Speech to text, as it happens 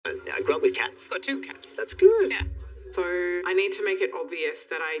grew up with cats? Got 2 cats. That's good. Yeah. So I need to make it obvious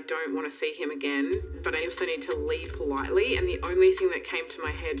that I don't want to see him again, but I also need to leave politely, and the only thing that came to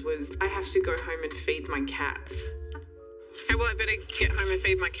my head was I have to go home and feed my cats. Okay, well, I better get home and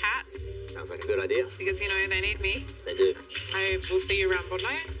feed my cats. Sounds like a good idea. Because, you know, they need me. They do. I will see you around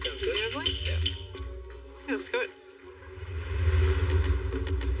Bodley. Sounds good. Presumably. Yeah. Yeah, that's good.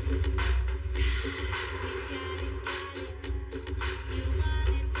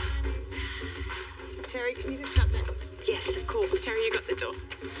 Terry, can you just shut that? Yes, of course. Terry, you got the door.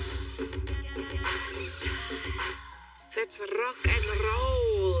 Let's rock and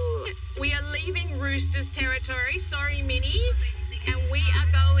roll. We are leaving Roosters territory. Sorry, Minnie. And we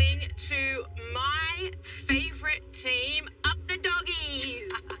are going to my favourite team, Up the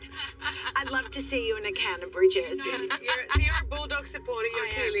Doggies. I'd love to see you in a Canterbury jersey. You're a Bulldog supporter. You're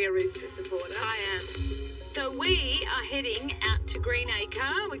clearly a Rooster supporter. I am. So we are heading out to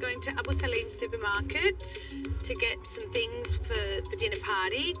Greenacre. We're going to Abu Salim supermarket to get some things for the dinner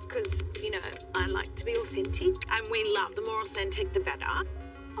party because, you know, I like to be authentic. And we love the more authentic, the better.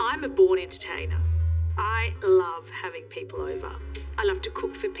 I'm a born entertainer. I love having people over. I love to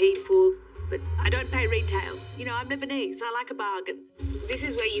cook for people, but I don't pay retail. You know, I'm Lebanese. I like a bargain. This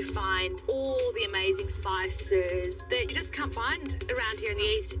is where you find all the amazing spices that you just can't find around here in the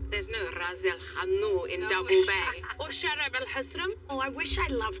East. There's no Ras El Hanout in Double Bay. Or Sharab Al Hasram. Oh, I wish I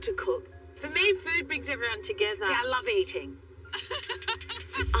loved to cook. For me, food brings everyone together. See, I love eating.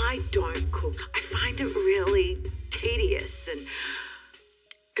 I don't cook. I find it really tedious and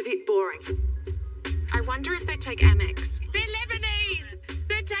a bit boring. I wonder if they take Amex. They're Lebanese.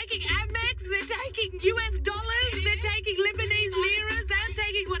 They're taking Amex. They're taking US dollars. They're taking Lebanese liras. They're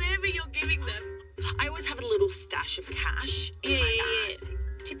taking whatever you're giving them. I always have a little stash of cash. Yeah.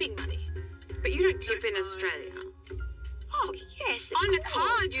 Tipping money. But you don't tip in Australia. Oh, yes. On a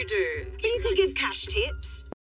card you do. But you can give cash tips.